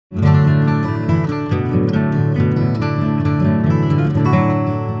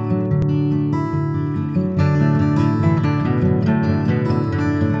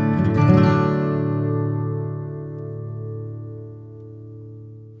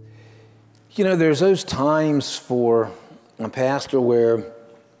You know, there's those times for a pastor where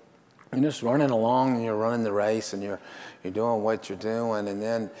you're just running along and you're running the race and you're doing what you're doing, and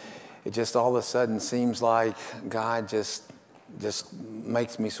then it just all of a sudden seems like God just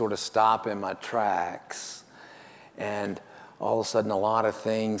makes me sort of stop in my tracks, and all of a sudden a lot of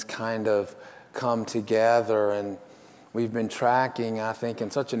things kind of come together, and we've been tracking, I think, in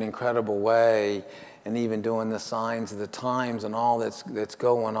such an incredible way, and even doing the signs of the times and all that's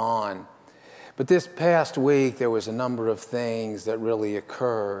going on. But this past week, there was a number of things that really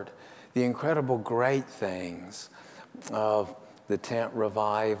occurred. The incredible great things of the tent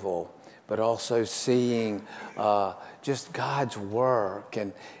revival, but also seeing just God's work,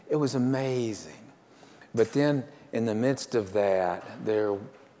 and it was amazing. But then in the midst of that, there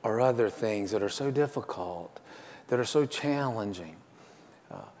are other things that are so difficult, that are so challenging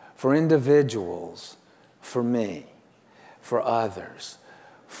for individuals, for me, for others,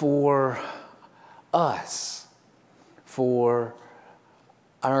 for us, for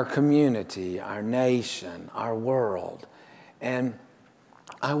our community, our nation, our world. And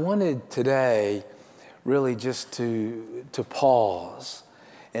I wanted today really just to pause.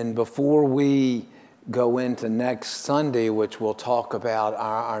 And before we go into next Sunday, which we'll talk about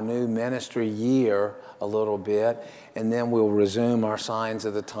our new ministry year a little bit, and then we'll resume our signs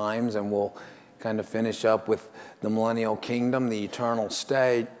of the times, and we'll kind of finish up with the millennial kingdom, the eternal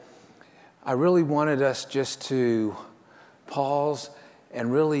state. I really wanted us just to pause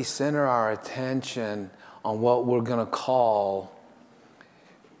and really center our attention on what we're going to call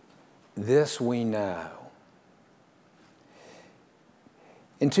This We Know.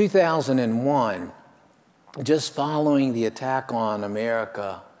 In 2001, just following the attack on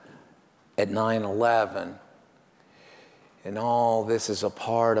America at 9/11, and all this is a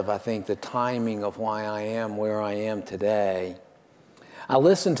part of, I think, the timing of why I am where I am today, I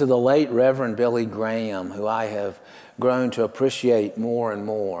listened to the late Reverend Billy Graham, who I have grown to appreciate more and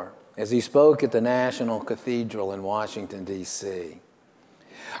more, as he spoke at the National Cathedral in Washington, D.C.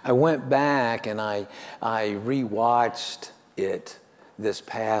 I went back and I rewatched it this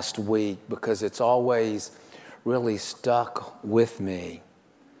past week because it's always really stuck with me.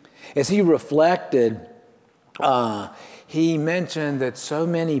 As he reflected, he mentioned that so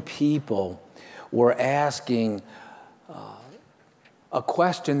many people were asking a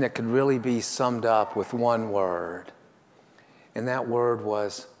question that could really be summed up with one word, and that word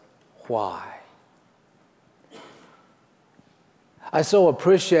was why. I so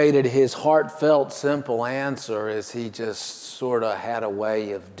appreciated his heartfelt, simple answer, as he just sort of had a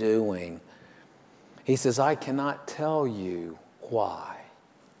way of doing. He says, I cannot tell you why.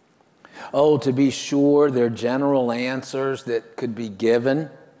 Oh, to be sure, there are general answers that could be given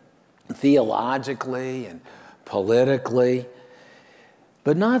theologically and politically,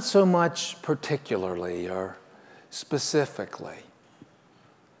 but not so much particularly or specifically.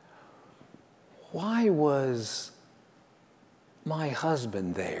 Why was my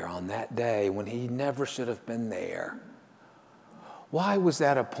husband there on that day when he never should have been there? Why was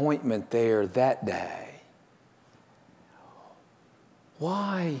that appointment there that day?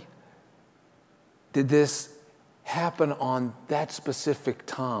 Why did this happen on that specific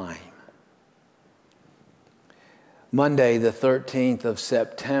time? Monday, the 13th of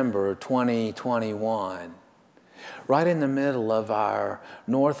September, 2021, right in the middle of our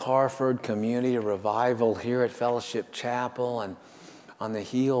North Hartford Community Revival here at Fellowship Chapel, and on the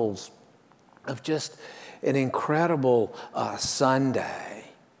heels of just an incredible Sunday.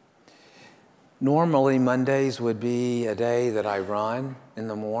 Normally, Mondays would be a day that I run in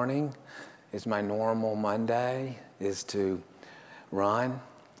the morning. It's my normal Monday, is to run.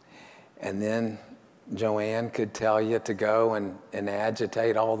 And then Joanne could tell you to go and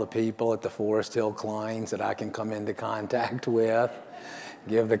agitate all the people at the Forest Hill Kleins that I can come into contact with,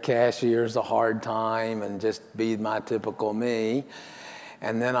 give the cashiers a hard time, and just be my typical me.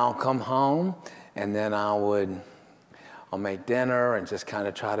 And then I'll come home, and then I'll make dinner and just kind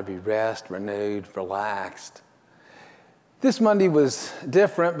of try to be renewed, relaxed. This Monday was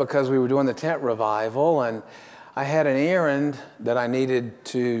different because we were doing the tent revival, and I had an errand that I needed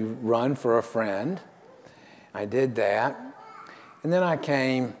to run for a friend. I did that, and then I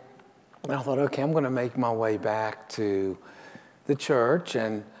came, and I thought, okay, I'm going to make my way back to the church,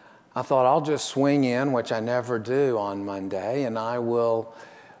 and I thought I'll just swing in, which I never do on Monday, and I will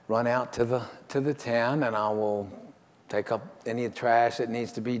run out to the tent, and I will take up any trash that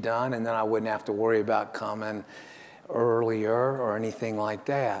needs to be done, and then I wouldn't have to worry about coming earlier or anything like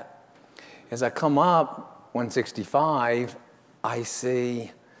that. As I come up 165, I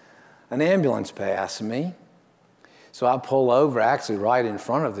see an ambulance pass me. So I pull over actually right in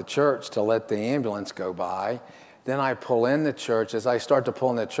front of the church to let the ambulance go by. Then I pull in the church. As I start to pull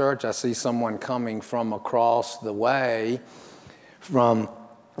in the church, I see someone coming from across the way from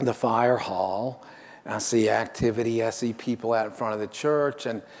the fire hall. I see activity. I see people out in front of the church.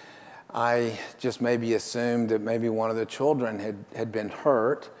 And I just maybe assumed that maybe one of the children had been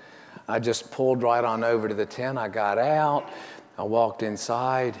hurt. I just pulled right on over to the tent. I got out. I walked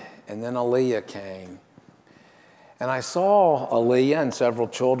inside. And then Aaliyah came. And I saw Aaliyah and several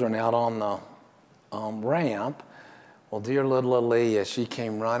children out on the ramp. Well, dear little Aaliyah, she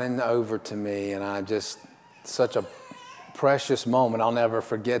came running over to me, and I just, such a precious moment, I'll never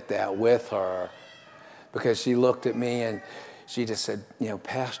forget that with her, because she looked at me and she just said, you know,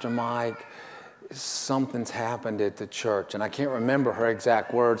 Pastor Mike, something's happened at the church. And I can't remember her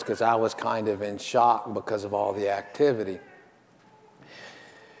exact words because I was kind of in shock because of all the activity.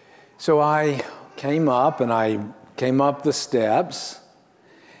 So I came up the steps.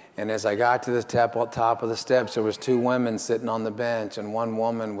 And as I got to the top of the steps, there was two women sitting on the bench, and one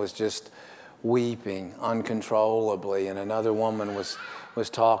woman was just weeping uncontrollably, and another woman was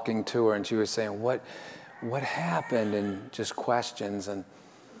talking to her, and she was saying, what happened? And just questions. And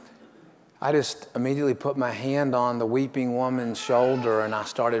I just immediately put my hand on the weeping woman's shoulder, and I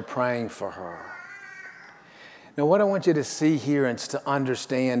started praying for her. Now, what I want you to see here and to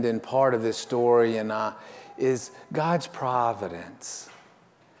understand in part of this story is God's providence.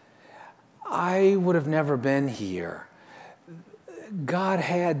 I would have never been here. God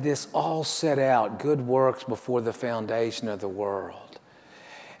had this all set out, good works before the foundation of the world.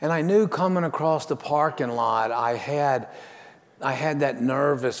 And I knew coming across the parking lot, I had that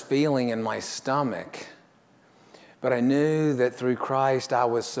nervous feeling in my stomach. But I knew that through Christ I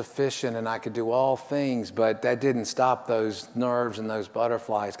was sufficient and I could do all things, but that didn't stop those nerves and those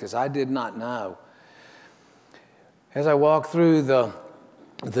butterflies because I did not know. As I walked through the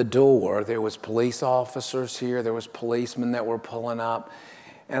door, there was police officers here, there was policemen that were pulling up,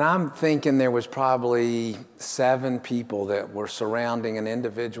 and I'm thinking there was probably 7 people that were surrounding an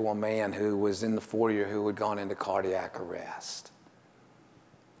individual man who was in the foyer who had gone into cardiac arrest.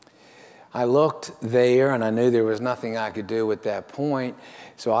 I looked there and I knew there was nothing I could do at that point,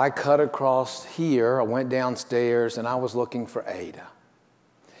 so I cut across here, I went downstairs, and I was looking for Ada.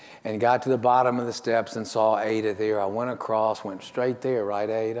 And got to the bottom of the steps and saw Ada there. I went across, went straight there, right,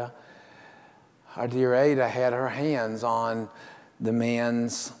 Ada? Our dear Ada had her hands on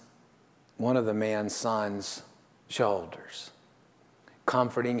one of the man's son's shoulders,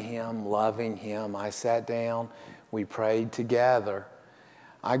 comforting him, loving him. I sat down, we prayed together.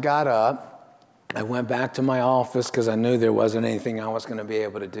 I got up, I went back to my office because I knew there wasn't anything I was going to be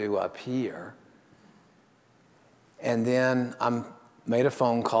able to do up here. And then made a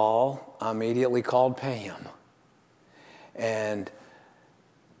phone call. I immediately called Pam. And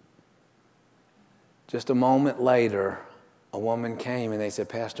just a moment later, a woman came and they said,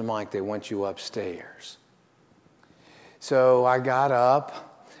 Pastor Mike, they want you upstairs. So I got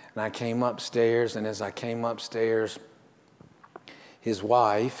up and I came upstairs, and as I came upstairs, his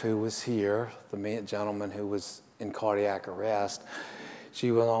wife, who was here, the gentleman who was in cardiac arrest,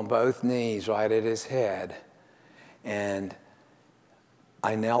 she was on both knees right at his head. And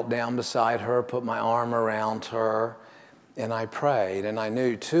I knelt down beside her, put my arm around her, and I prayed. And I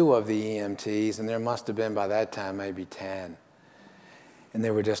knew 2 of the EMTs, and there must have been by that time maybe 10. And they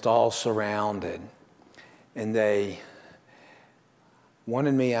were just all surrounded. And they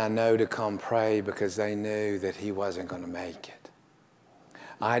wanted me, I know, to come pray because they knew that he wasn't going to make it.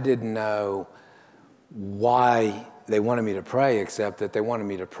 I didn't know why they wanted me to pray, except that they wanted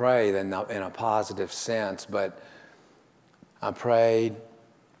me to pray in a positive sense. But I prayed.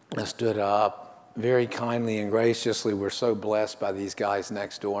 I stood up very kindly and graciously. We're so blessed by these guys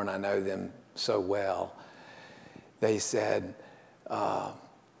next door, and I know them so well. They said,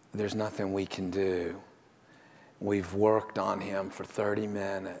 there's nothing we can do. We've worked on him for 30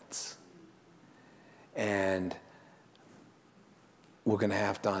 minutes, and we're going to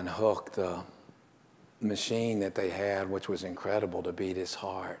have to unhook the machine that they had, which was incredible to beat his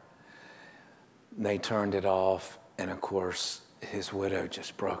heart. They turned it off, and of course, his widow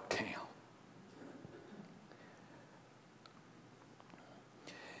just broke down.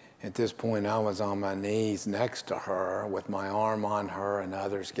 At this point, I was on my knees next to her with my arm on her, and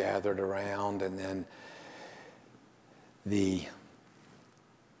others gathered around, and then the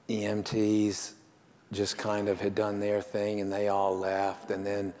EMTs just kind of had done their thing, and they all left. And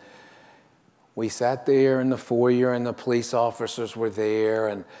then we sat there in the foyer, and the police officers were there,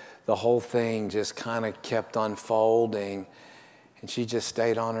 and the whole thing just kind of kept unfolding. And she just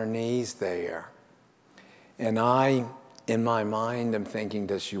stayed on her knees there. And in my mind, I'm thinking,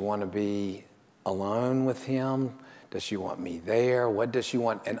 does she want to be alone with him? Does she want me there? What does she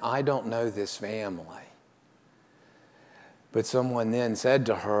want? And I don't know this family. But someone then said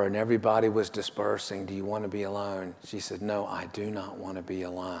to her, and everybody was dispersing, do you want to be alone? She said, no, I do not want to be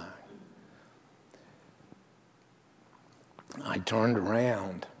alone. I turned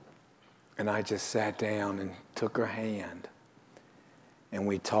around and I just sat down and took her hand. And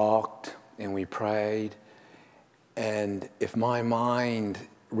we talked and we prayed. And if my mind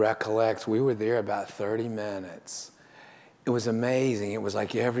recollects, we were there about 30 minutes. It was amazing. It was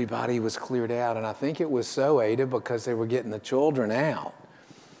like everybody was cleared out. And I think it was so, Ada, because they were getting the children out.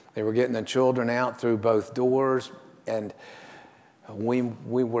 They were getting the children out through both doors. And we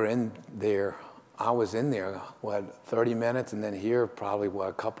were in there. I was in there, 30 minutes, and then here probably,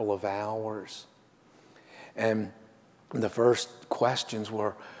 a couple of hours. And the first questions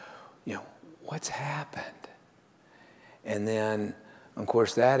were, what's happened? And then, of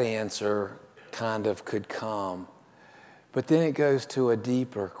course, that answer kind of could come. But then it goes to a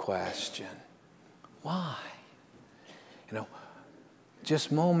deeper question. Why?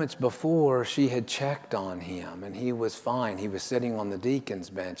 Just moments before, she had checked on him, and he was fine. He was sitting on the deacon's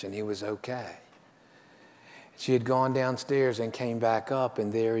bench, and he was okay. She had gone downstairs and came back up,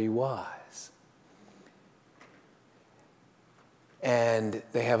 and there he was. And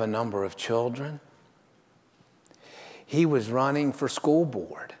they have a number of children. He was running for school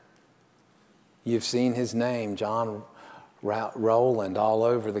board. You've seen his name, John Rowland, all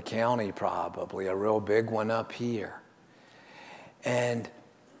over the county probably, a real big one up here. And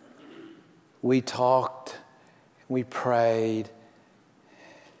we talked, we prayed.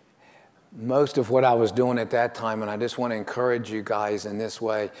 Most of what I was doing at that time, and I just want to encourage you guys in this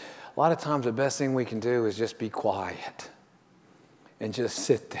way, a lot of times the best thing we can do is just be quiet and just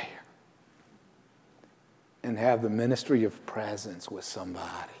sit there and have the ministry of presence with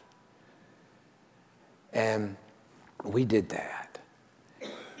somebody. And we did that.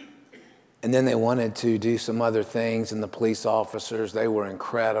 And then they wanted to do some other things, and the police officers, they were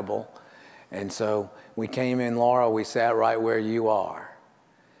incredible. And so we came in, Laura, we sat right where you are.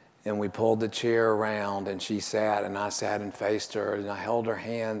 And we pulled the chair around, and she sat, and I sat and faced her, and I held her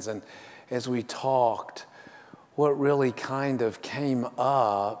hands. And as we talked, what really kind of came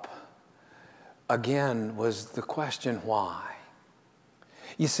up, again, was the question, why?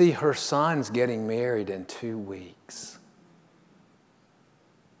 You see, her son's getting married in 2 weeks.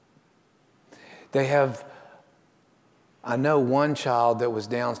 They have, I know one child that was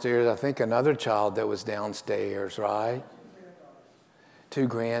downstairs, I think another child that was downstairs, right? 2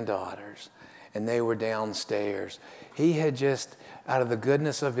 granddaughters, and they were downstairs. He had just, out of the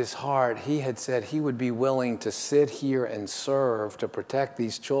goodness of his heart, he had said he would be willing to sit here and serve to protect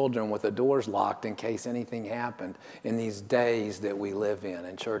these children with the doors locked in case anything happened in these days that we live in,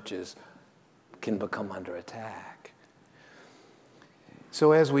 and churches can become under attack.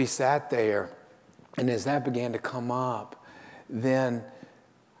 So as we sat there, and as that began to come up, then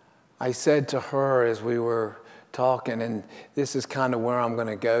I said to her as we were talking, and this is kind of where I'm going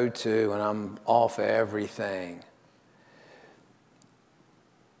to go to, and I'm off everything.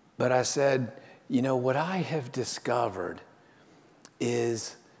 But I said, what I have discovered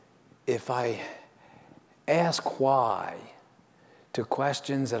is if I ask why to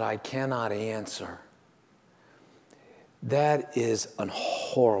questions that I cannot answer, that is a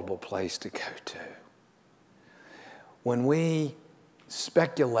horrible place to go to. When we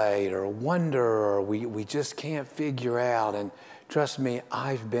speculate or wonder or we just can't figure out, and trust me,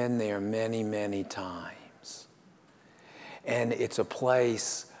 I've been there many, many times. And it's a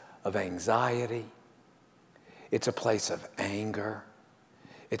place of anxiety. It's a place of anger.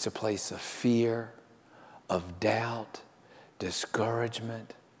 It's a place of fear, of doubt,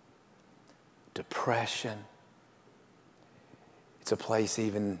 discouragement, depression. It's a place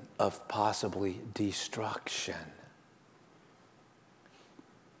even of possibly destruction.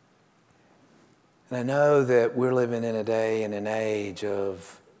 And I know that we're living in a day and an age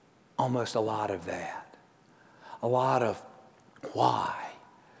of almost a lot of that. A lot of why.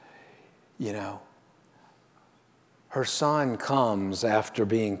 Her son comes after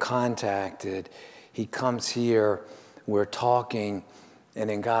being contacted. He comes here, we're talking, and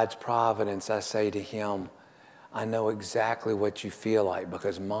in God's providence, I say to him, I know exactly what you feel like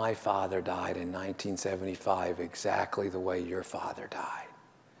because my father died in 1975 exactly the way your father died.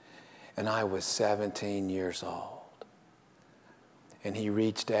 And I was 17 years old. And he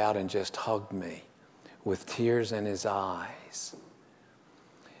reached out and just hugged me with tears in his eyes.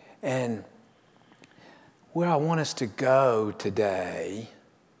 And where I want us to go today,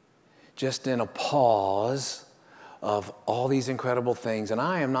 just in a pause of all these incredible things. And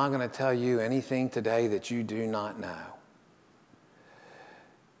I am not going to tell you anything today that you do not know.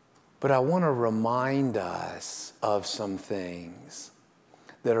 But I want to remind us of some things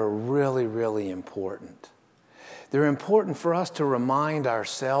that are really, really important. They're important for us to remind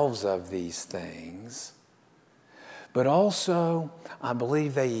ourselves of these things, but also I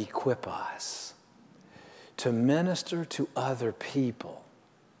believe they equip us to minister to other people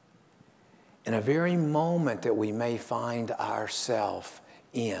in a very moment that we may find ourselves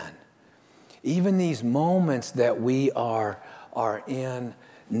in. Even these moments that we are in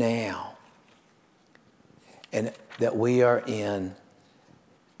now and that we are in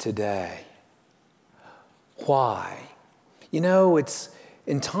today. Why? You know, it's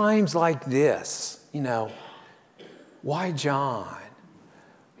in times like this, you know, why John?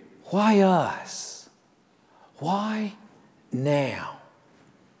 Why us? Why now?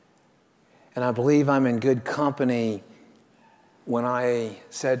 And I believe I'm in good company when I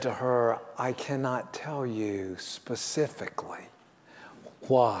said to her, I cannot tell you specifically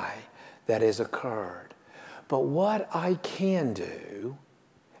why that has occurred. But what I can do,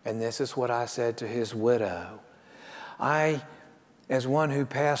 and this is what I said to his widow, I, as one who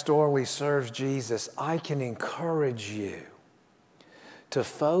pastorally serves Jesus, I can encourage you to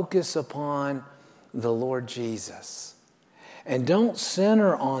focus upon the Lord Jesus. And don't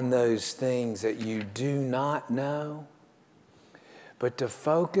center on those things that you do not know, but to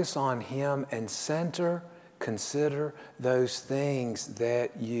focus on Him and consider those things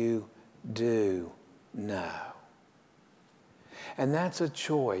that you do know. And that's a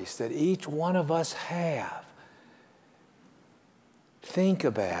choice that each one of us have. Think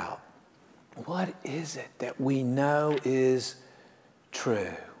about, what is it that we know is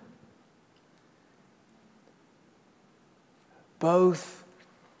true? Both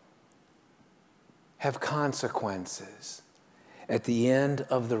have consequences at the end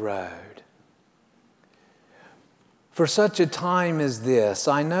of the road. For such a time as this,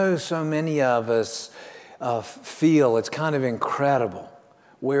 I know so many of us feel it's kind of incredible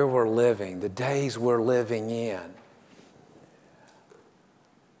where we're living, the days we're living in.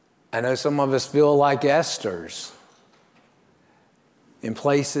 I know some of us feel like Esther's in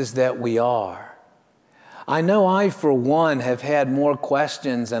places that we are. I know I, for one, have had more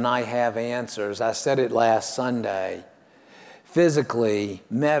questions than I have answers. I said it last Sunday. Physically,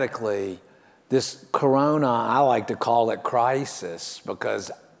 medically, this corona, I like to call it crisis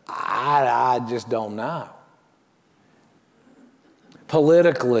because I just don't know.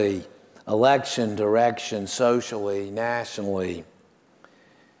 Politically, election, direction, socially, nationally,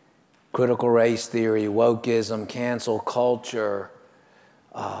 critical race theory, wokeism, cancel culture,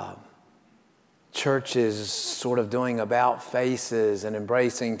 churches sort of doing about faces and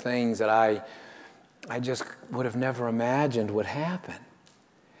embracing things that I just would have never imagined would happen.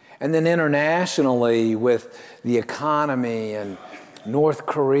 And then internationally with the economy and North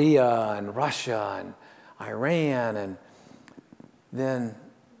Korea and Russia and Iran and then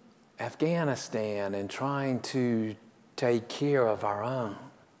Afghanistan and trying to take care of our own.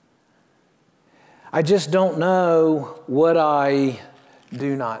 I just don't know what I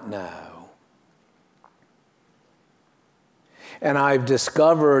do not know. And I've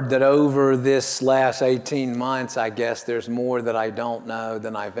discovered that over this last 18 months, I guess there's more that I don't know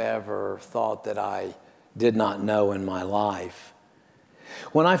than I've ever thought that I did not know in my life.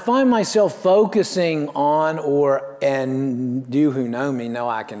 When I find myself focusing on, and you who know me know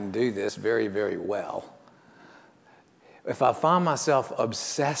I can do this very, very well. If I find myself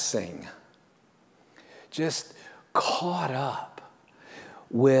obsessing, just caught up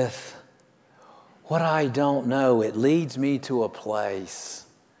with what I don't know, it leads me to a place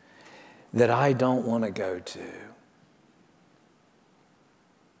that I don't want to go to.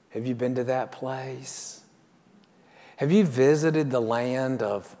 Have you been to that place? Have you visited the land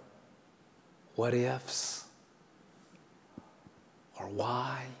of what ifs or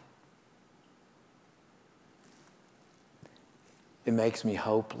why? It makes me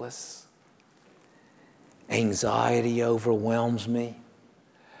hopeless. Anxiety overwhelms me.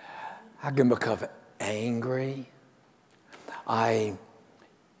 I can become angry. I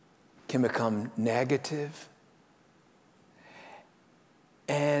can become negative.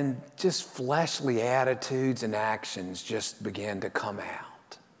 And just fleshly attitudes and actions just begin to come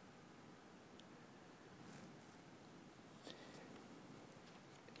out.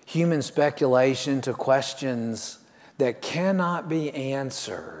 Human speculation to questions that cannot be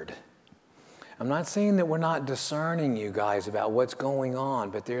answered. I'm not saying that we're not discerning, you guys, about what's going on,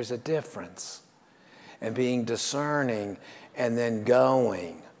 but there's a difference in being discerning and then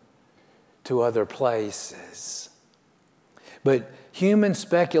going to other places. But human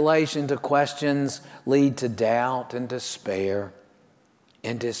speculation to questions lead to doubt and despair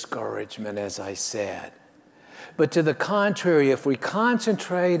and discouragement, as I said. But to the contrary, if we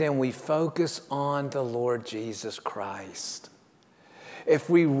concentrate and we focus on the Lord Jesus Christ, if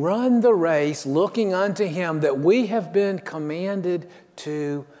we run the race looking unto Him that we have been commanded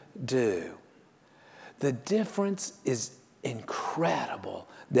to do, the difference is incredible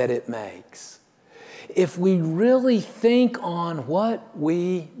that it makes. If we really think on what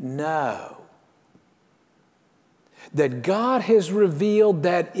we know, that God has revealed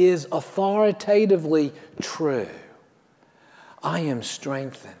that is authoritatively true, I am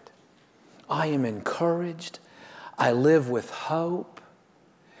strengthened. I am encouraged. I live with hope.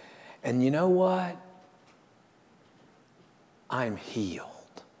 And you know what? I'm healed.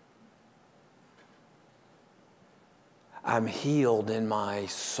 I'm healed in my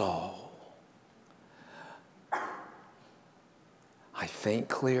soul. I think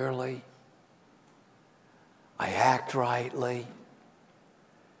clearly. I act rightly.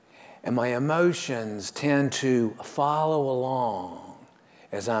 And my emotions tend to follow along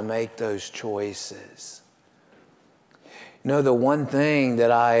as I make those choices. You know, the one thing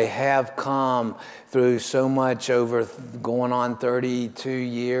that I have come through so much over going on 32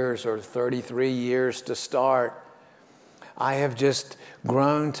 years or 33 years to start, I have just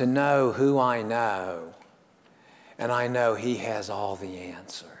grown to know who I know. And I know He has all the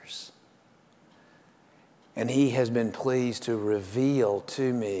answers. And He has been pleased to reveal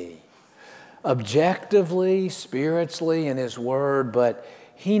to me objectively, spiritually in His Word, but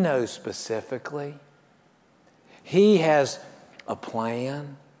He knows specifically. He has a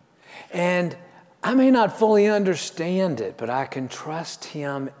plan. And I may not fully understand it, but I can trust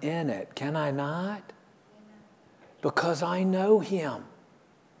Him in it. Can I not? Because I know Him.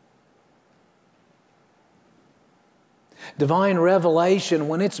 Divine revelation,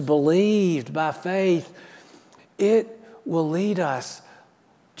 when it's believed by faith, it will lead us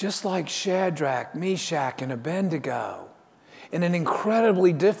just like Shadrach, Meshach, and Abednego in an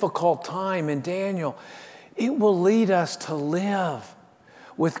incredibly difficult time in Daniel. It will lead us to live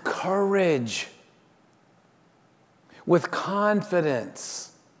with courage, with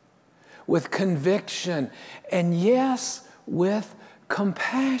confidence, with conviction, and yes, with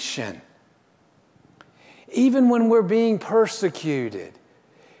compassion. Even when we're being persecuted,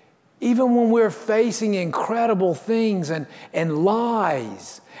 even when we're facing incredible things and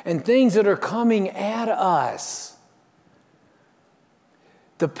lies and things that are coming at us,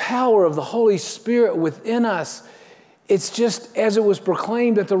 the power of the Holy Spirit within us, it's just as it was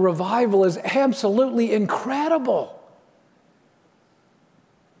proclaimed at the revival, is absolutely incredible.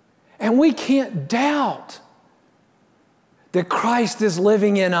 And we can't doubt that Christ is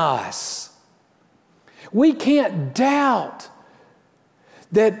living in us. We can't doubt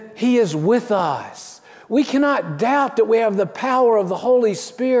that He is with us. We cannot doubt that we have the power of the Holy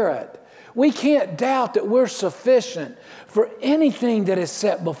Spirit. We can't doubt that we're sufficient for anything that is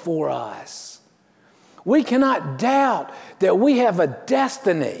set before us. We cannot doubt that we have a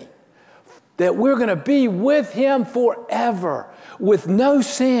destiny, that we're going to be with Him forever with no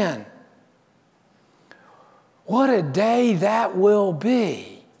sin. What a day that will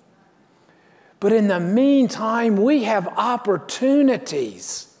be. But in the meantime, we have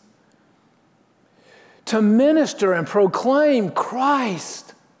opportunities to minister and proclaim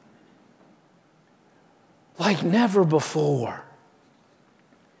Christ like never before.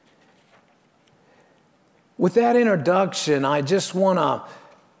 With that introduction, I just want to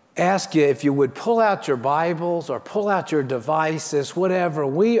ask you if you would pull out your Bibles or pull out your devices, whatever.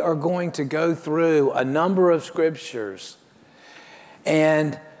 We are going to go through a number of scriptures,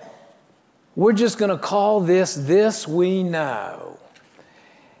 and we're just going to call this We Know.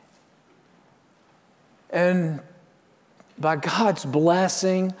 And by God's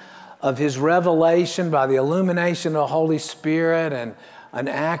blessing of His revelation, by the illumination of the Holy Spirit and an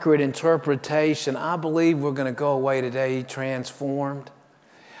accurate interpretation, I believe we're going to go away today transformed.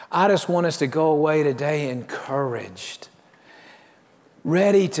 I just want us to go away today encouraged,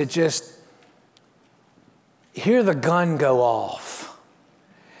 ready to just hear the gun go off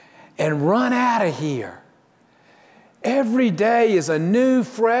and run out of here. Every day is a new,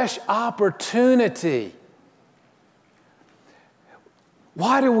 fresh opportunity.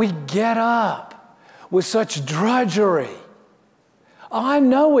 Why do we get up with such drudgery? I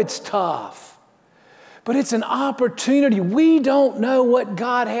know it's tough, but it's an opportunity. We don't know what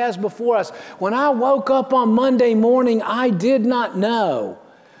God has before us. When I woke up on Monday morning, I did not know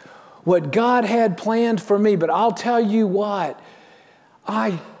what God had planned for me, but I'll tell you what,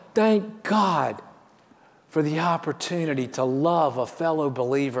 I thank God for the opportunity to love a fellow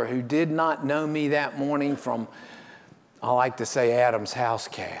believer who did not know me that morning from, I like to say, Adam's house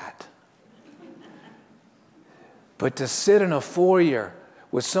cat. But to sit in a foyer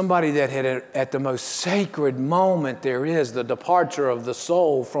with somebody that had, at the most sacred moment there is, the departure of the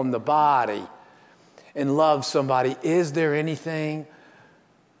soul from the body, and love somebody, is there anything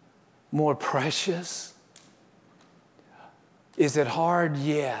more precious? Is it hard?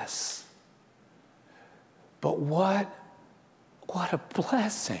 Yes. But what a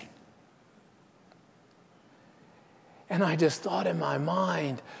blessing. And I just thought in my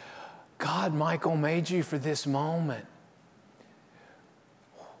mind, God, Michael made you for this moment.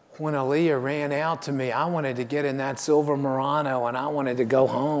 When Aaliyah ran out to me, I wanted to get in that silver Murano and I wanted to go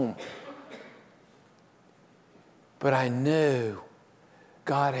home. But I knew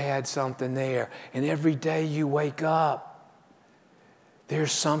God had something there. And every day you wake up,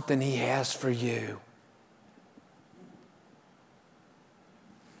 there's something He has for you.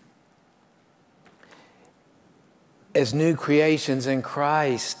 As new creations in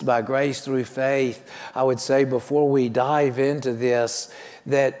Christ, by grace through faith, I would say before we dive into this,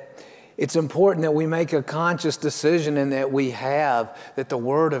 that it's important that we make a conscious decision and that we have, that the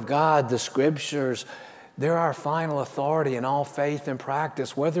Word of God, the Scriptures, they're our final authority in all faith and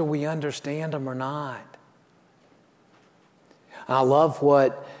practice, whether we understand them or not. I love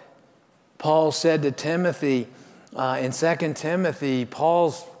what Paul said to Timothy in 2 Timothy.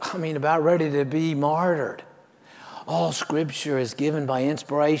 Paul's, about ready to be martyred. All Scripture is given by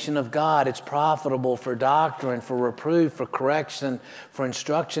inspiration of God. It's profitable for doctrine, for reproof, for correction, for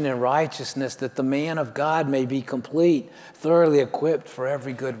instruction in righteousness, that the man of God may be complete, thoroughly equipped for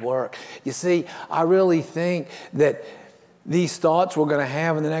every good work. You see, I really think that these thoughts we're going to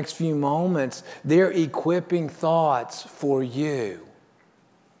have in the next few moments, they're equipping thoughts for you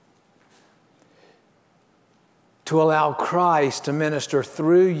to allow Christ to minister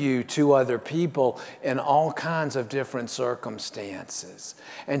through you to other people in all kinds of different circumstances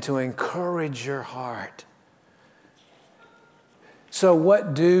and to encourage your heart. So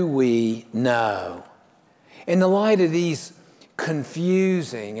what do we know? In the light of these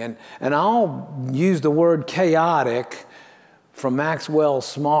confusing, and I'll use the word chaotic from Maxwell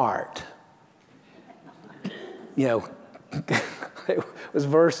Smart. It was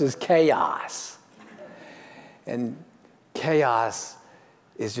versus chaos. And chaos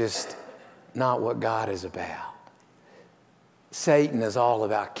is just not what God is about. Satan is all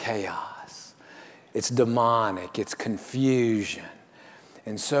about chaos. It's demonic. It's confusion.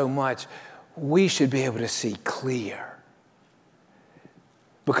 And so much, we should be able to see clear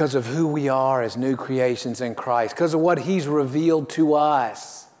because of who we are as new creations in Christ, because of what He's revealed to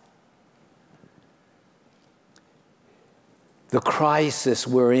us. The crisis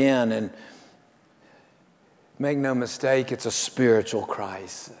we're in, and make no mistake, it's a spiritual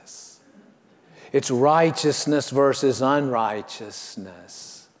crisis. It's righteousness versus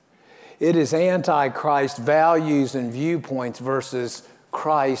unrighteousness. It is Antichrist values and viewpoints versus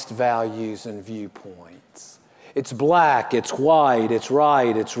Christ values and viewpoints. It's black, it's white, it's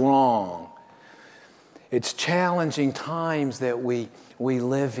right, it's wrong. It's challenging times that we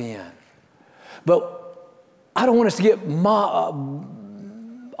live in. But I don't want us to get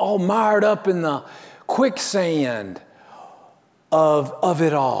all mired up in the quicksand of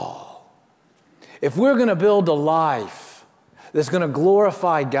it all. If we're going to build a life that's going to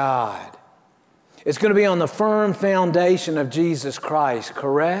glorify God, it's going to be on the firm foundation of Jesus Christ,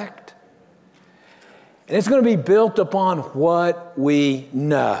 correct? And it's going to be built upon what we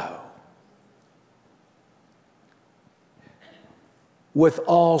know. With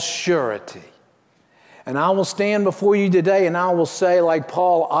all surety. And I will stand before you today and I will say, like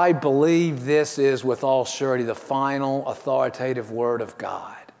Paul, I believe this is with all surety the final authoritative word of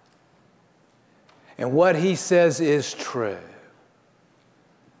God. And what He says is true.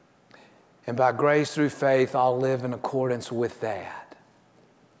 And by grace through faith, I'll live in accordance with that.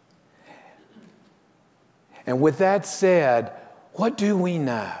 And with that said, what do we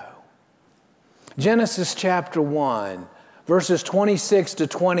know? Genesis chapter 1, verses 26 to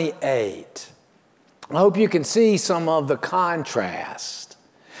 28. I hope you can see some of the contrast.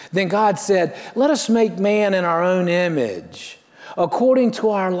 Then God said, let us make man in our own image, according to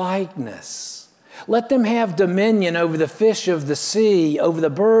our likeness. Let them have dominion over the fish of the sea, over the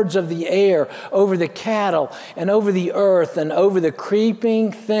birds of the air, over the cattle, and over the earth, and over the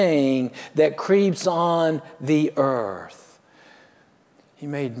creeping thing that creeps on the earth. He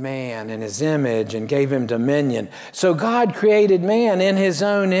made man in His image and gave him dominion. So God created man in His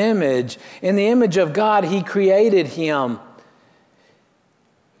own image. In the image of God, He created him.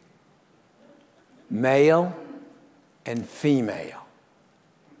 male and female.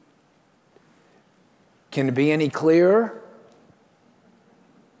 Can it be any clearer?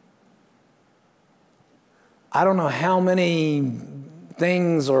 I don't know how many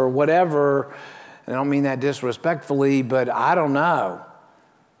things or whatever, and I don't mean that disrespectfully, but I don't know.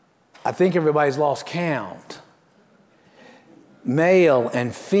 I think everybody's lost count. Male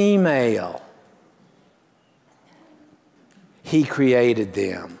and female. He created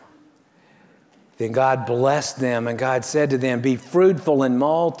them. Then God blessed them, and God said to them, be fruitful and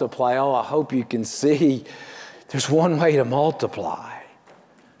multiply. Oh, I hope you can see there's one way to multiply.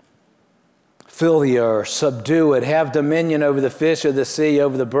 Fill the earth, subdue it, have dominion over the fish of the sea,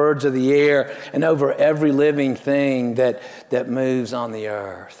 over the birds of the air, and over every living thing that moves on the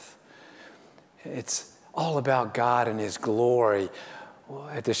earth. It's all about God and His glory.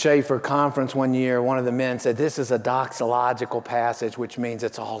 At the Schaefer conference one year, one of the men said, this is a doxological passage, which means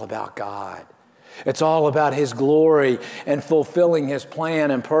it's all about God. It's all about His glory and fulfilling His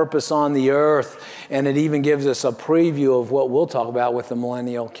plan and purpose on the earth. And it even gives us a preview of what we'll talk about with the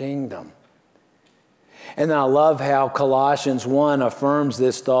millennial kingdom. And I love how Colossians 1 affirms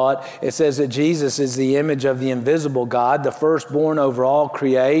this thought. It says that Jesus is the image of the invisible God, the firstborn over all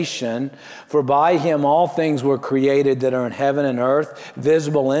creation. For by Him all things were created that are in heaven and earth,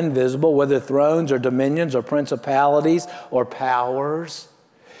 visible and invisible, whether thrones or dominions or principalities or powers.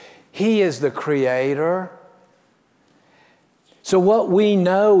 He is the Creator. So what we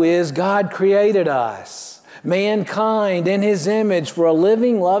know is God created us, mankind in His image, for a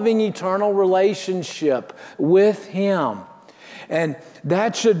living, loving, eternal relationship with Him. And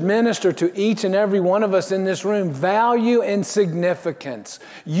that should minister to each and every one of us in this room value and significance.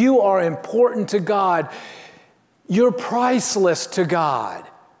 You are important to God. You're priceless to God.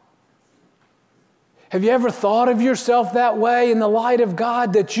 Have you ever thought of yourself that way in the light of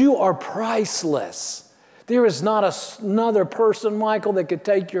God, that you are priceless? There is not another person, Michael, that could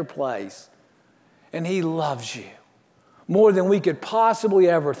take your place. And He loves you more than we could possibly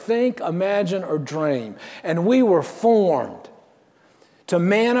ever think, imagine, or dream. And we were formed to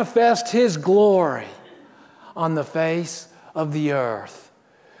manifest His glory on the face of the earth.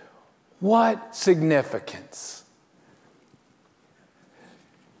 What significance!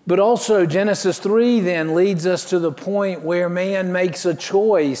 But also Genesis 3 then leads us to the point where man makes a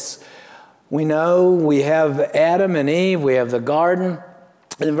choice. We know we have Adam and Eve, we have the garden.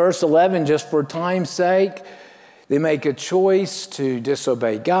 In verse 11, just for time's sake, they make a choice to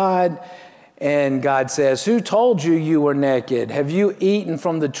disobey God. And God says, who told you you were naked? Have you eaten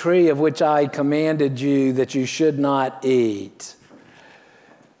from the tree of which I commanded you that you should not eat?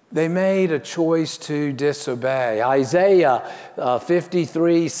 They made a choice to disobey. Isaiah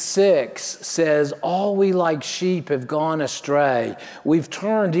 53:6 says, all we like sheep have gone astray. We've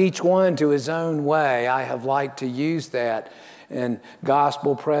turned each one to his own way. I have liked to use that in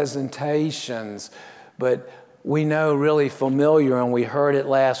gospel presentations. But we know really familiar, and we heard it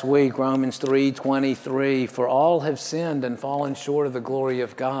last week, Romans 3:23, for all have sinned and fallen short of the glory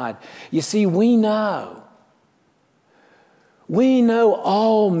of God. You see, we know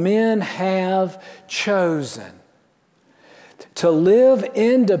all men have chosen to live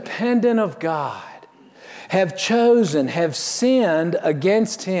independent of God, have chosen, have sinned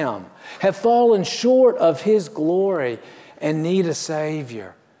against Him, have fallen short of His glory and need a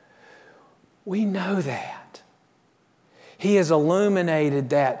Savior. We know that. He has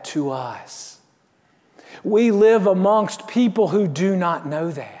illuminated that to us. We live amongst people who do not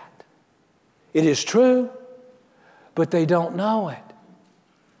know that. It is true, but they don't know it.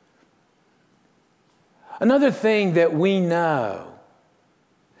 Another thing that we know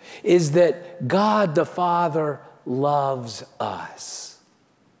is that God the Father loves us.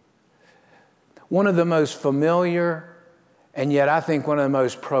 One of the most familiar, and yet I think one of the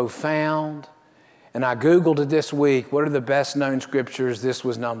most profound, and I Googled it this week, what are the best known scriptures? This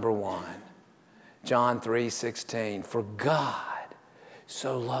was number one. John 3:16. For God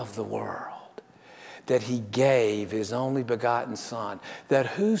so loved the world that He gave His only begotten Son, that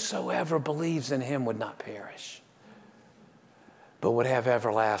whosoever believes in Him would not perish, but would have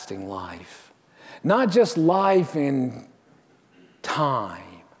everlasting life. Not just life in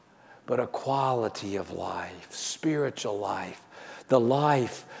time, but a quality of life, spiritual life, the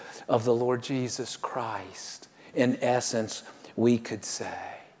life of the Lord Jesus Christ, in essence, we could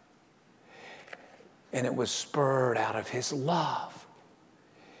say. And it was spurred out of His love.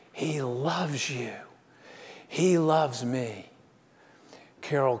 He loves you. He loves me.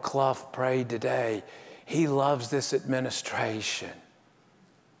 Carol Clough prayed today, He loves this administration.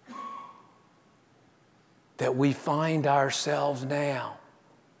 That we find ourselves now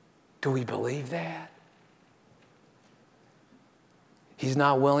Do we believe that? He's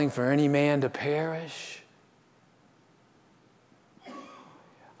not willing for any man to perish.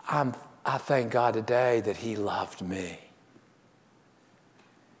 I thank God today that He loved me.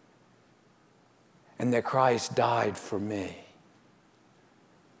 And that Christ died for me.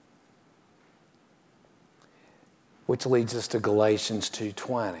 Which leads us to Galatians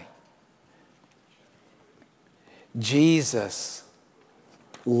 2:20. Jesus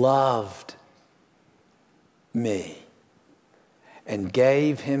loved me and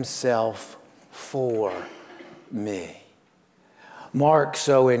gave Himself for me. Mark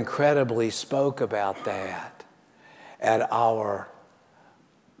so incredibly spoke about that at our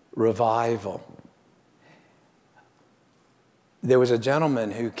revival. There was a gentleman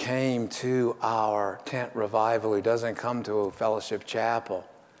who came to our tent revival who doesn't come to a fellowship chapel.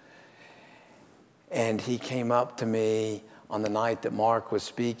 And he came up to me on the night that Mark was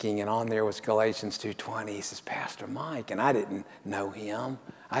speaking, and on there was Galatians 2:20. He says, Pastor Mike, and I didn't know him.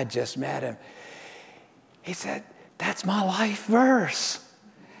 I just met him. He said, that's my life verse.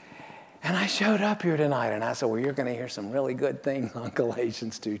 And I showed up here tonight, and I said, well, you're going to hear some really good things on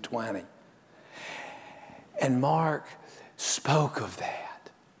Galatians 2:20. And Mark spoke of that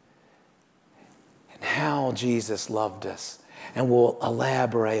and how Jesus loved us. And we'll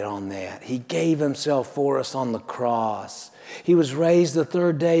elaborate on that. He gave Himself for us on the cross. He was raised the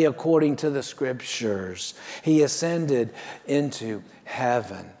third day according to the Scriptures. He ascended into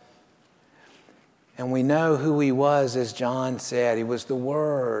heaven. And we know who He was, as John said. He was the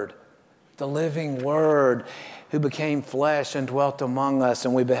Word, the living Word, who became flesh and dwelt among us,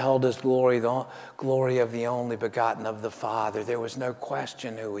 and we beheld His glory, the glory of the only begotten of the Father. There was no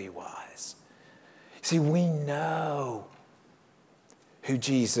question who He was. See, we know who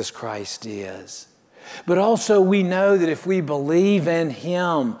Jesus Christ is. But also we know that if we believe in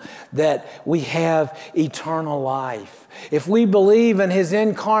Him, that we have eternal life. If we believe in His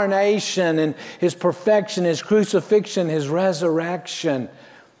incarnation and His perfection, His crucifixion, His resurrection,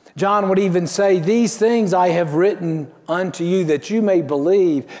 John would even say, these things I have written unto you that you may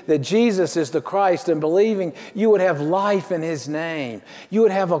believe that Jesus is the Christ, and believing you would have life in His name. You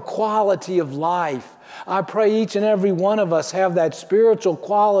would have a quality of life. I pray each and every one of us have that spiritual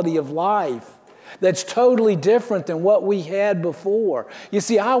quality of life that's totally different than what we had before. You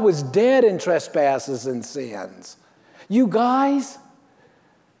see, I was dead in trespasses and sins. You guys,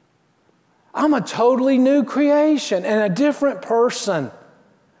 I'm a totally new creation and a different person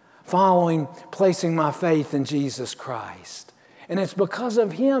placing my faith in Jesus Christ. And it's because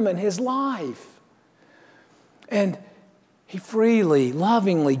of Him and His life. And He freely,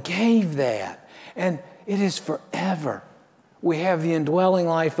 lovingly gave that. And it is forever. We have the indwelling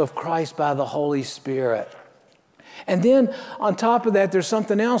life of Christ by the Holy Spirit. And then on top of that, there's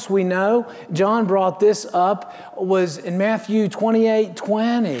something else we know. John brought this up, was in Matthew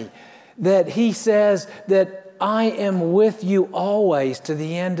 28:20, that He says that I am with you always to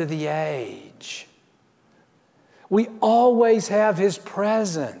the end of the age. We always have His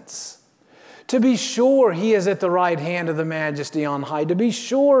presence. To be sure He is at the right hand of the Majesty on high. To be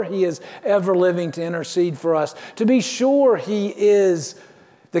sure He is ever living to intercede for us. To be sure He is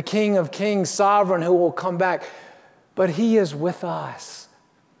the King of Kings, sovereign, who will come back. But He is with us.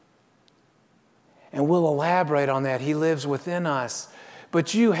 And we'll elaborate on that. He lives within us.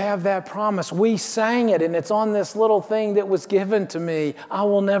 But you have that promise. We sang it, and it's on this little thing that was given to me. I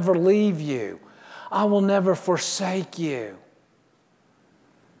will never leave you. I will never forsake you.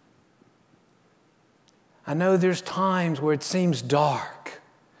 I know there's times where it seems dark.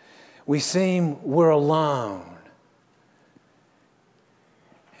 We're alone.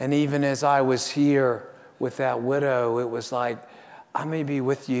 And even as I was here with that widow, it was like, I may be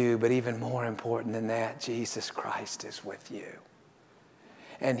with you, but even more important than that, Jesus Christ is with you.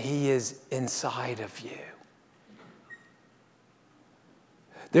 And He is inside of you.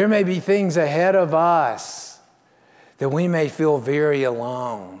 There may be things ahead of us that we may feel very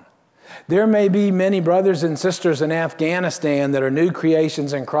alone. There may be many brothers and sisters in Afghanistan that are new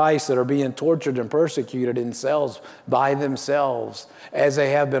creations in Christ that are being tortured and persecuted in cells by themselves, as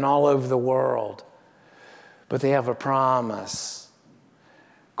they have been all over the world. But they have a promise.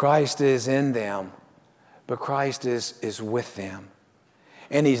 Christ is in them, but Christ is with them.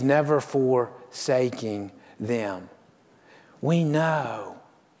 And He's never forsaking them. We know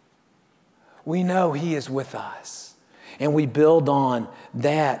He is with us. And we build on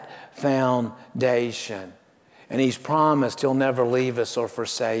that foundation. And He's promised He'll never leave us or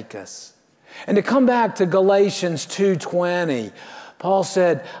forsake us. And to come back to Galatians 2:20, Paul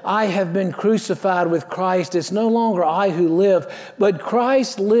said, I have been crucified with Christ. It's no longer I who live, but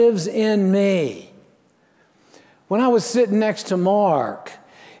Christ lives in me. When I was sitting next to Mark,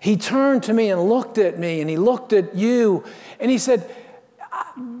 he turned to me and looked at me, and he looked at you, and he said,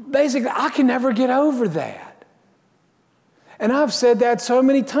 basically, I can never get over that. And I've said that so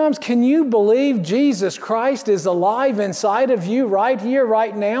many times. Can you believe Jesus Christ is alive inside of you right here,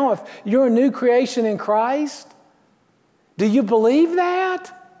 right now, if you're a new creation in Christ? Do you believe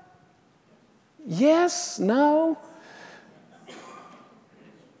that? Yes? No?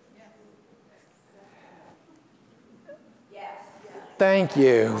 Yes. Thank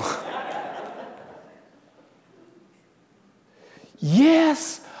you.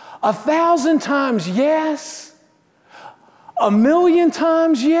 Yes. 1,000 times yes. 1,000,000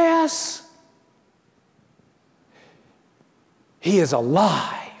 times yes. He is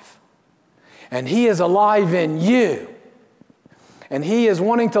alive. And He is alive in you. And He is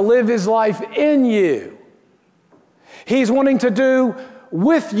wanting to live His life in you. He's wanting to do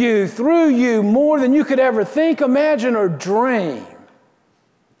with you, through you, more than you could ever think, imagine, or dream.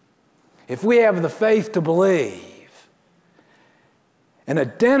 If we have the faith to believe and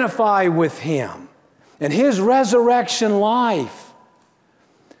identify with Him and His resurrection life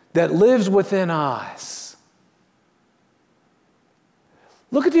that lives within us.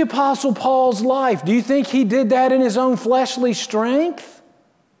 Look at the Apostle Paul's life. Do you think he did that in his own fleshly strength?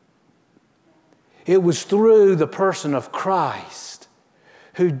 It was through the person of Christ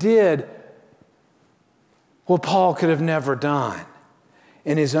who did what Paul could have never done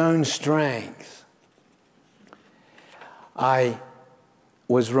in his own strength. I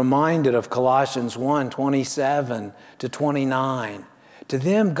was reminded of Colossians 1:27 to 29. To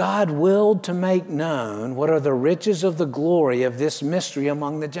them God willed to make known what are the riches of the glory of this mystery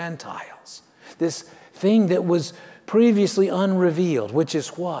among the Gentiles. This thing that was previously unrevealed, which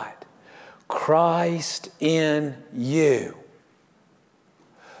is what? Christ in you,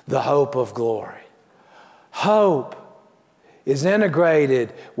 the hope of glory. Hope is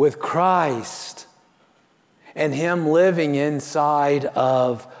integrated with Christ and Him living inside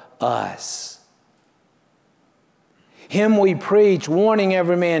of us. Him we preach, warning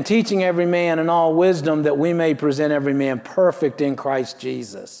every man, teaching every man in all wisdom, that we may present every man perfect in Christ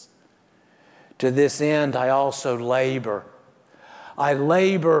Jesus. To this end I also labor. I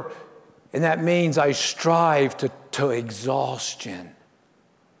labor, and that means I strive to exhaustion,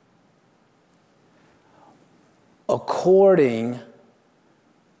 according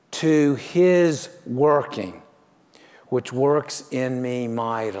to His working, which works in me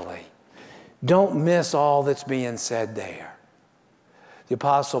mightily. Don't miss all that's being said there. The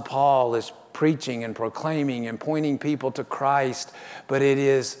Apostle Paul is preaching and proclaiming and pointing people to Christ, but it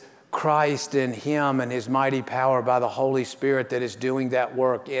is Christ in him and His mighty power by the Holy Spirit that is doing that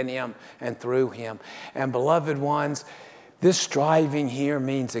work in him and through him. And beloved ones, this striving here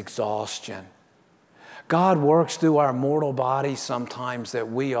means exhaustion. God works through our mortal bodies sometimes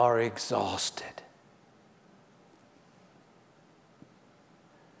that we are exhausted.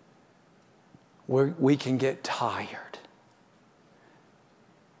 We can get tired.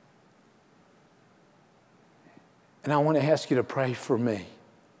 And I want to ask you to pray for me.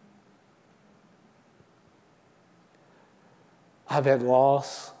 I've had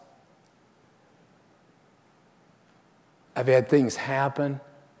loss. I've had things happen.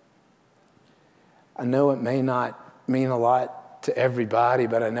 I know it may not mean a lot to everybody,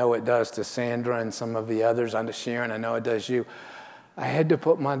 but I know it does to Sandra and some of the others. And to Sharon, I know it does you. I had to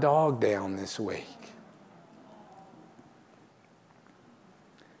put my dog down this week.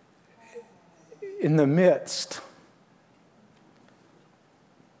 In the midst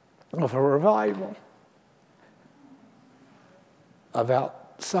of a revival of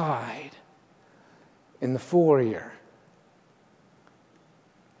outside in the foyer.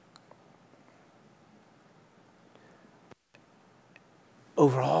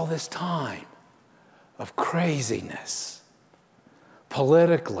 Over all this time of craziness,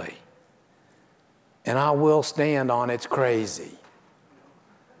 politically, and I will stand on it's crazy.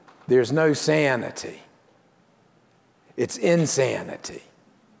 There's no sanity. It's insanity.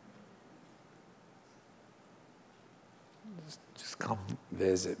 Just come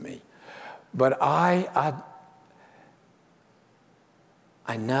visit me. But I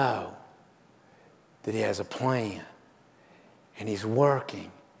know that He has a plan, and He's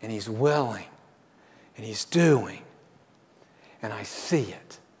working, and He's willing, and He's doing. And I see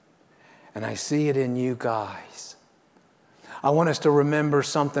it. And I see it in you guys. I want us to remember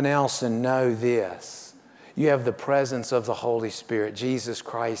something else and know this. You have the presence of the Holy Spirit. Jesus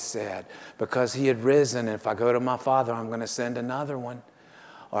Christ said, because he had risen, if I go to my Father, I'm going to send another one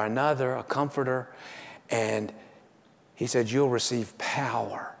or another, a comforter. And he said, you'll receive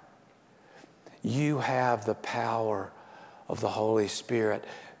power. You have the power of the Holy Spirit.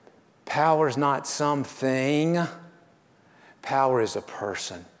 Power is not something. Power is a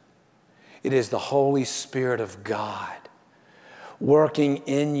person. It is the Holy Spirit of God working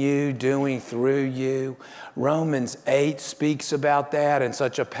in you, doing through you. Romans 8 speaks about that in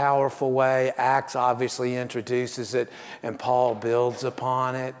such a powerful way. Acts obviously introduces it, and Paul builds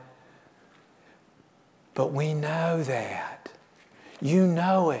upon it. But we know that. You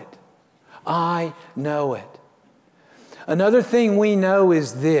know it. I know it. Another thing we know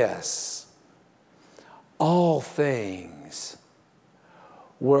is this: all things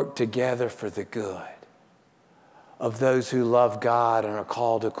work together for the good of those who love God and are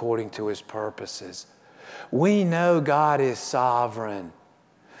called according to his purposes. We know God is sovereign.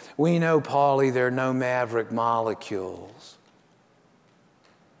 We know, Paulie, there are no maverick molecules.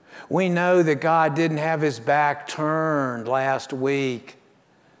 We know that God didn't have his back turned last week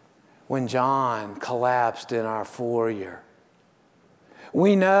when John collapsed in our foyer.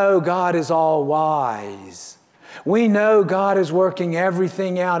 We know God is all wise. We know God is working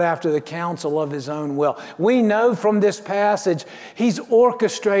everything out after the counsel of his own will. We know from this passage he's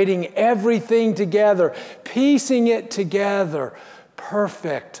orchestrating everything together, piecing it together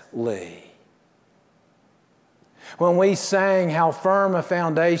perfectly. When we sang How Firm a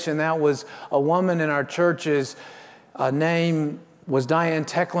Foundation, that was a woman in our church's name was Diane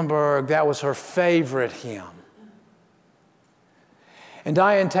Tecklenburg. That was her favorite hymn. And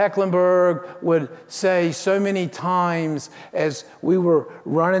Diane Tecklenburg would say so many times as we were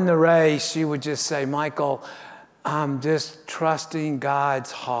running the race, she would just say, Michael, I'm just trusting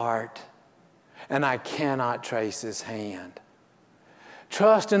God's heart, and I cannot trace his hand.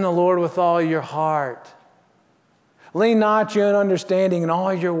 Trust in the Lord with all your heart. Lean not your own understanding in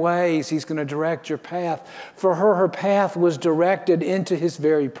all your ways. He's going to direct your path. For her, her path was directed into his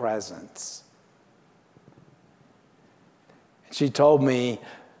very presence. She told me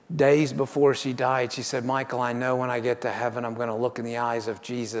days before she died, she said, Michael, I know when I get to heaven, I'm going to look in the eyes of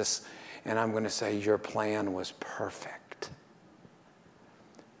Jesus and I'm going to say, your plan was perfect.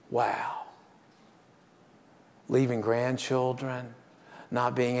 Wow. Leaving grandchildren,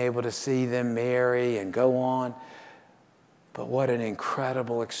 not being able to see them marry and go on. But what an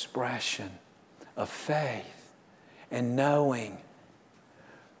incredible expression of faith and knowing.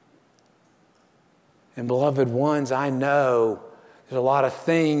 And beloved ones, I know there's a lot of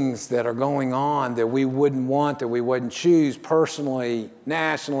things that are going on that we wouldn't want, that we wouldn't choose personally,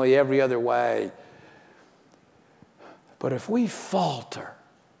 nationally, every other way. But if we falter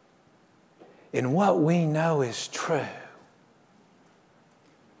in what we know is true,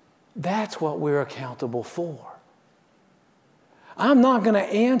 that's what we're accountable for. I'm not going to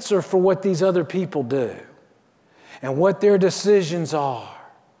answer for what these other people do and what their decisions are.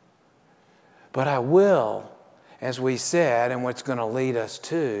 But I will, as we said, and what's going to lead us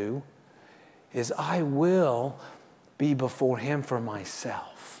to, is I will be before him for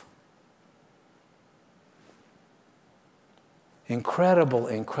myself. Incredible,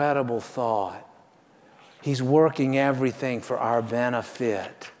 incredible thought. He's working everything for our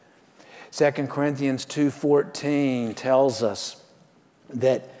benefit. 2 Corinthians 2:14 tells us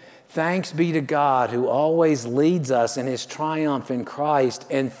that thanks be to God who always leads us in his triumph in Christ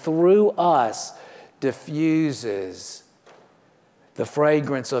and through us diffuses the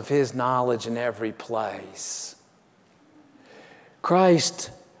fragrance of his knowledge in every place.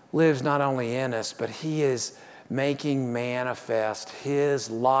 Christ lives not only in us, but he is making manifest his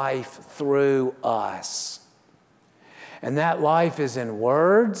life through us. And that life is in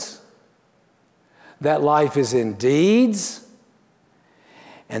words, that life is in deeds,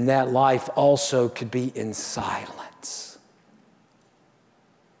 and that life also could be in silence.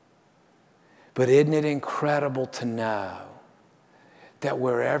 But isn't it incredible to know that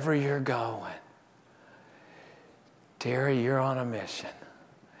wherever you're going, Terry, you're on a mission.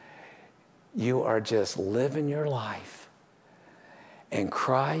 You are just living your life. And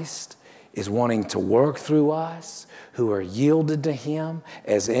Christ is wanting to work through us who are yielded to him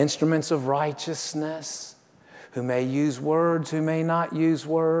as instruments of righteousness, who may use words, who may not use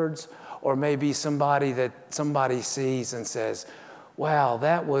words, or maybe somebody that somebody sees and says, wow,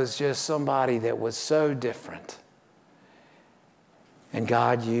 that was just somebody that was so different. And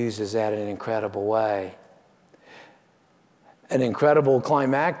God uses that in an incredible way. An incredible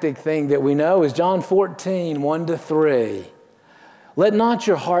climactic thing that we know is John 14, 1-3. Let not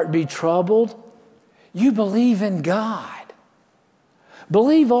your heart be troubled. You believe in God.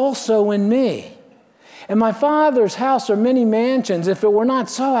 Believe also in me. In my Father's house are many mansions. If it were not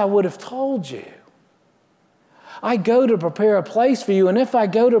so, I would have told you. I go to prepare a place for you, and if I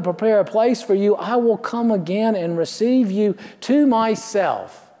go to prepare a place for you, I will come again and receive you to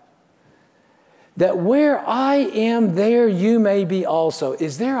myself, that where I am, there you may be also.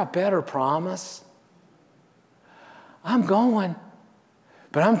 Is there a better promise? I'm going,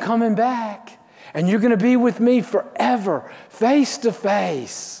 but I'm coming back, and you're going to be with me forever, face to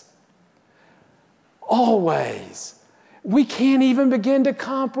face, always. We can't even begin to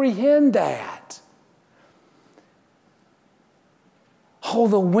comprehend that. Oh,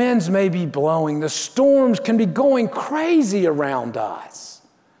 the winds may be blowing. The storms can be going crazy around us.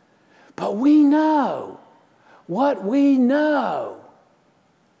 But we know what we know.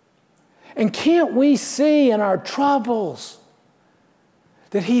 And can't we see in our troubles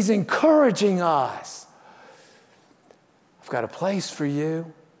that He's encouraging us? I've got a place for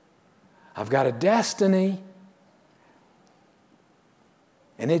you. I've got a destiny.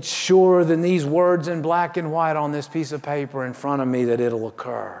 And it's surer than these words in black and white on this piece of paper in front of me that it'll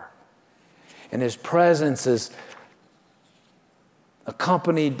occur. And His presence is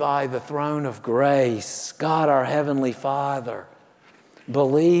accompanied by the throne of grace, God our Heavenly Father,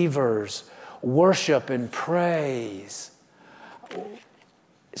 believers, worship and praise.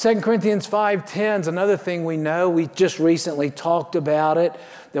 2 Corinthians 5:10 is another thing we know. We just recently talked about it,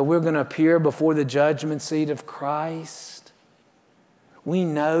 that we're going to appear before the judgment seat of Christ. We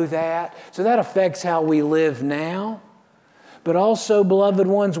know that. So that affects how we live now. But also, beloved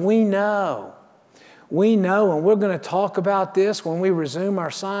ones, we know. We know, and we're going to talk about this when we resume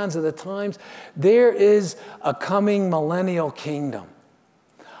our Signs of the Times. There is a coming millennial kingdom.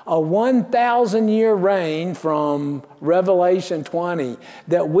 A 1,000-year reign from Revelation 20,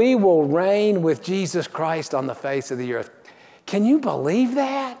 that we will reign with Jesus Christ on the face of the earth. Can you believe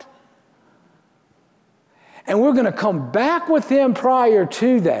that? And we're going to come back with Him prior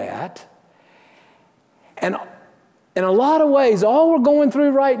to that. And in a lot of ways, all we're going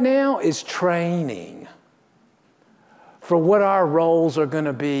through right now is training for what our roles are going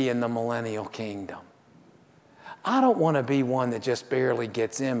to be in the millennial kingdom. I don't want to be one that just barely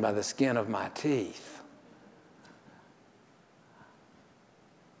gets in by the skin of my teeth.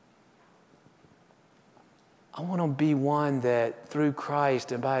 I want to be one that through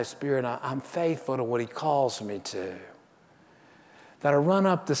Christ and by His Spirit, I'm faithful to what He calls me to. That I run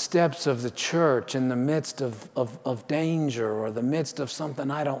up the steps of the church in the midst of danger or the midst of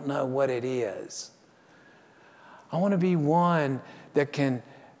something I don't know what it is. I want to be one that can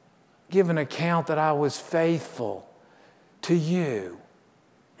give an account that I was faithful to you,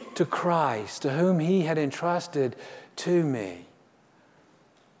 to Christ, to whom He had entrusted to me.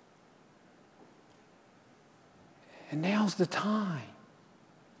 And now's the time.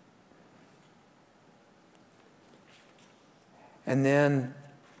 And then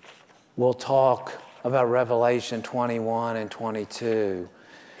we'll talk about Revelation 21 and 22,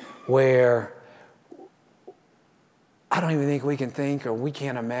 where I don't even think we can think, or we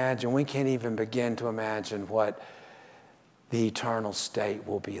can't imagine, we can't even begin to imagine what the eternal state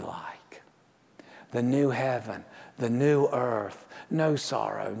will be like. The new heaven, the new earth, no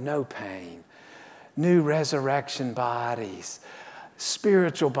sorrow, no pain, new resurrection bodies,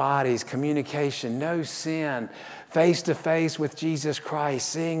 spiritual bodies, communication, no sin, face to face with Jesus Christ,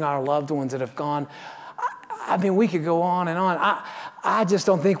 seeing our loved ones that have gone. I mean, we could go on and on. I just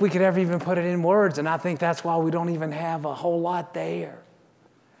don't think we could ever even put it in words, and I think that's why we don't even have a whole lot there.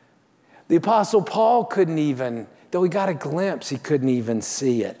 The Apostle Paul couldn't even, though he got a glimpse, he couldn't even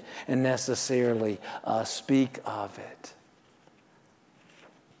see it and necessarily speak of it.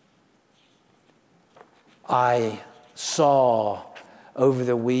 I saw over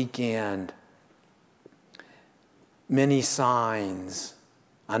the weekend many signs.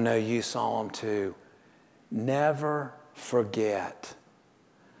 I know you saw them too. Never forget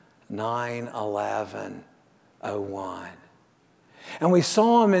 9/11/01. And we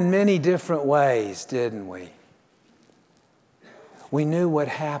saw them in many different ways, didn't we? We knew what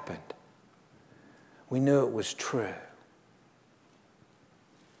happened. We knew it was true.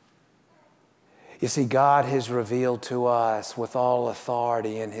 You see, God has revealed to us with all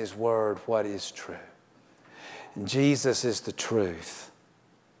authority in His Word what is true. And Jesus is the truth.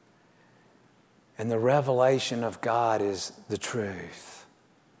 And the revelation of God is the truth.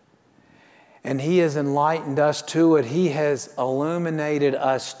 And He has enlightened us to it. He has illuminated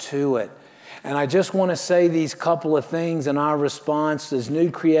us to it. And I just want to say these couple of things in our response as new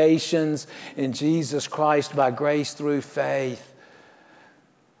creations in Jesus Christ by grace through faith.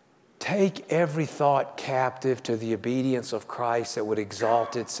 take every thought captive to the obedience of Christ that would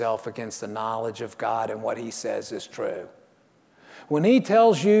exalt itself against the knowledge of God and what He says is true. When He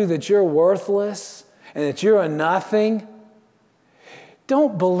tells you that you're worthless and that you're a nothing,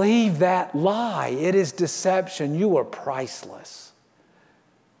 don't believe that lie. It is deception. You are priceless.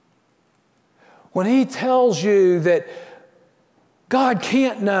 When He tells you that God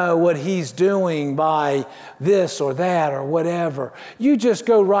can't know what He's doing by this or that or whatever, you just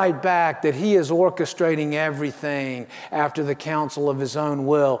go right back that He is orchestrating everything after the counsel of His own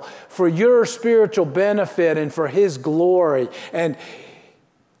will for your spiritual benefit and for His glory, and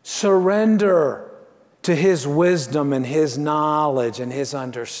surrender to His wisdom and His knowledge and His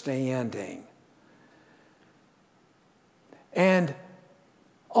understanding. And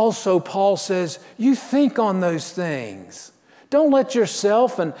also Paul says, you think on those things. Don't let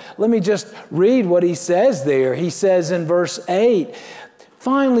yourself, and let me just read what he says there. He says in verse 8,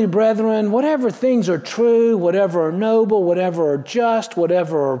 finally, brethren, whatever things are true, whatever are noble, whatever are just,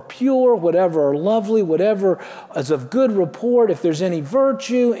 whatever are pure, whatever are lovely, whatever is of good report, if there's any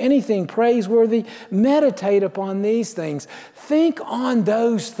virtue, anything praiseworthy, meditate upon these things. Think on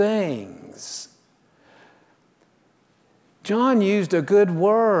those things. John used a good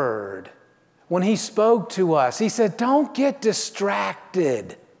word when he spoke to us. He said, don't get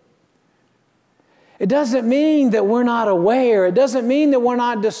distracted. It doesn't mean that we're not aware. It doesn't mean that we're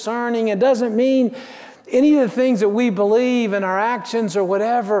not discerning. It doesn't mean any of the things that we believe in our actions or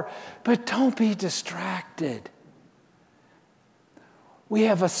whatever, but don't be distracted. We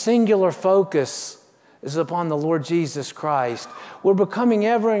have a singular focus is upon the Lord Jesus Christ. We're becoming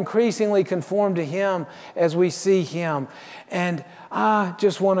ever increasingly conformed to Him as we see Him. And I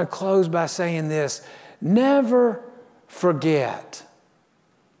just want to close by saying this. Never forget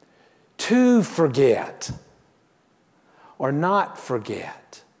to forget or not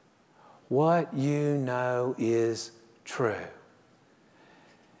forget what you know is true.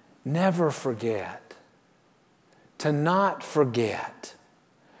 Never forget. To not forget.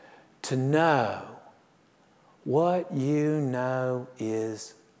 To know what you know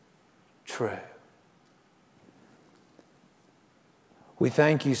is true. We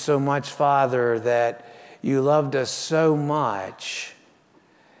thank you so much, Father, that you loved us so much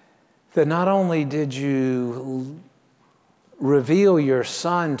that not only did you reveal your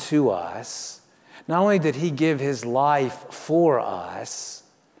Son to us, not only did He give His life for us,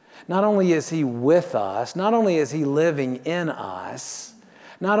 not only is He with us, not only is He living in us,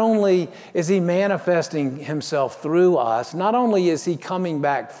 not only is He manifesting Himself through us, not only is He coming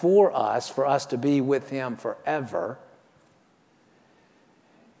back for us to be with Him forever,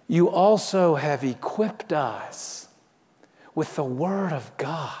 you also have equipped us with the Word of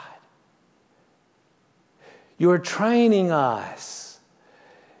God. You're training us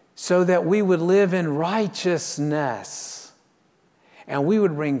so that we would live in righteousness and we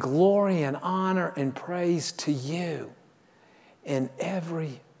would bring glory and honor and praise to you in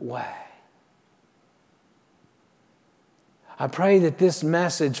every way. I pray that this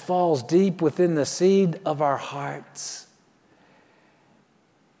message falls deep within the seed of our hearts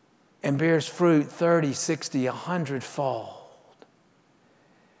and bears fruit 30, 60, 100-fold.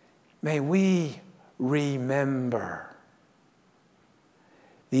 May we remember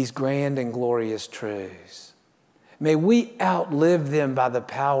these grand and glorious truths. May we outlive them by the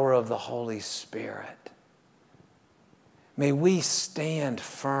power of the Holy Spirit. May we stand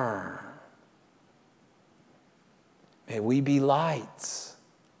firm. May we be lights,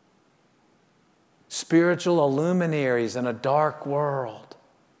 spiritual luminaries in a dark world.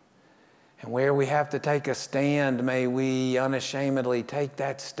 And where we have to take a stand, may we unashamedly take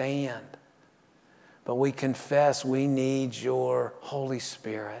that stand. But we confess we need your Holy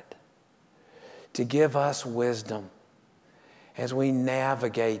Spirit to give us wisdom as we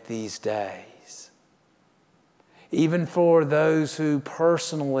navigate these days. Even for those who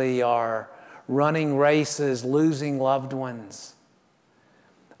personally are running races, losing loved ones.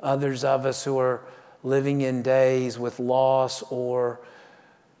 Others of us who are living in days with loss or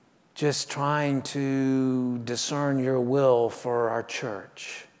just trying to discern your will for our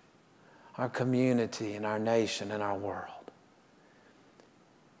church, our community, and our nation and our world.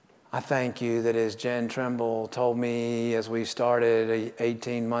 I thank you that as Jen Trimble told me as we started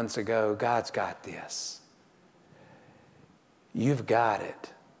 18 months ago, God's got this. You've got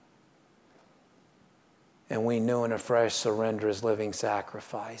it. And we new and afresh surrender as living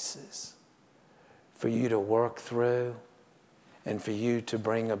sacrifices for you to work through and for you to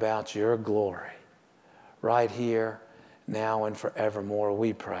bring about your glory right here, now, and forevermore,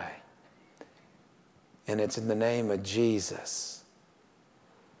 we pray. And it's in the name of Jesus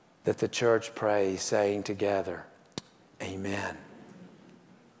that the church prays, saying together, amen.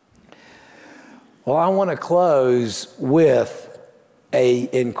 Well, I want to close with an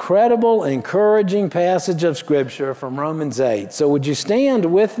incredible, encouraging passage of Scripture from Romans 8. So would you stand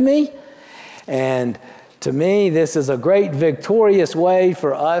with me? And to me, this is a great victorious way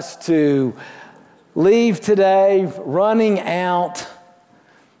for us to leave today running out,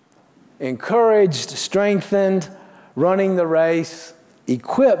 encouraged, strengthened, running the race,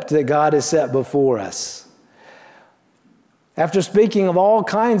 equipped that God has set before us. After speaking of all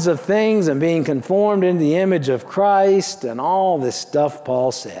kinds of things and being conformed into the image of Christ and all this stuff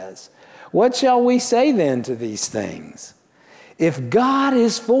Paul says, what shall we say then to these things? If God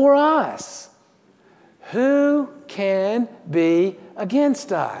is for us, who can be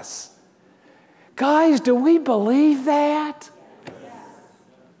against us? Guys, do we believe that?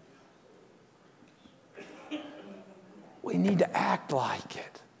 We need to act like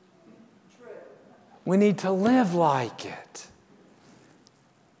it. We need to live like it.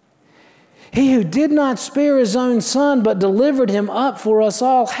 He who did not spare his own son, but delivered him up for us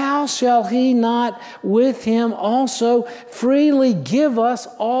all, how shall he not with him also freely give us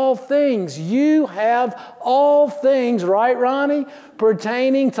all things? You have all things, right, Ronnie,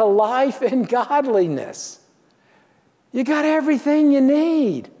 pertaining to life and godliness. You got everything you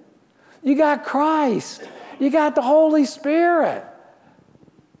need. You got Christ. You got the Holy Spirit.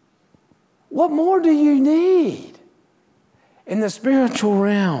 What more do you need in the spiritual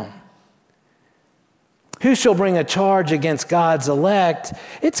realm? Who shall bring a charge against God's elect?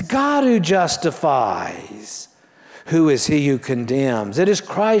 It's God who justifies. Who is he who condemns? It is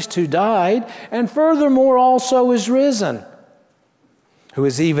Christ who died, and furthermore also is risen, who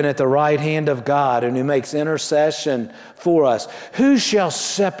is even at the right hand of God and who makes intercession for us. Who shall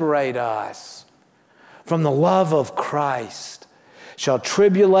separate us from the love of Christ? Shall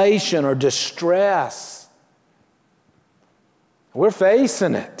tribulation or distress? We're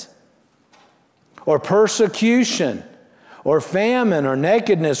facing it. Or persecution, or famine, or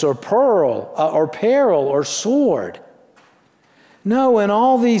nakedness, or peril, or sword. No, in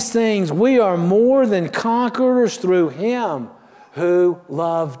all these things we are more than conquerors through Him who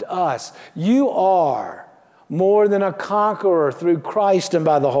loved us. You are more than a conqueror through Christ and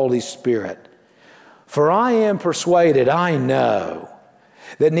by the Holy Spirit. For I am persuaded, I know,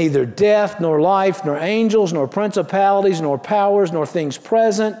 that neither death, nor life, nor angels, nor principalities, nor powers, nor things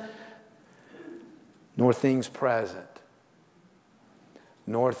present, nor things present,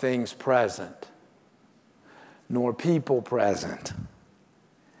 nor things present, nor people present,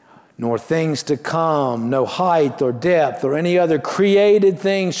 nor things to come, no height or depth or any other created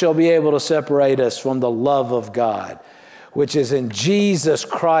thing shall be able to separate us from the love of God, which is in Jesus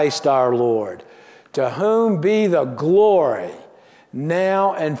Christ our Lord, to whom be the glory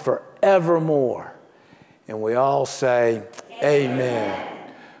now and forevermore. And we all say, Amen.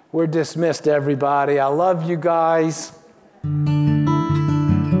 We're dismissed, everybody. I love you guys.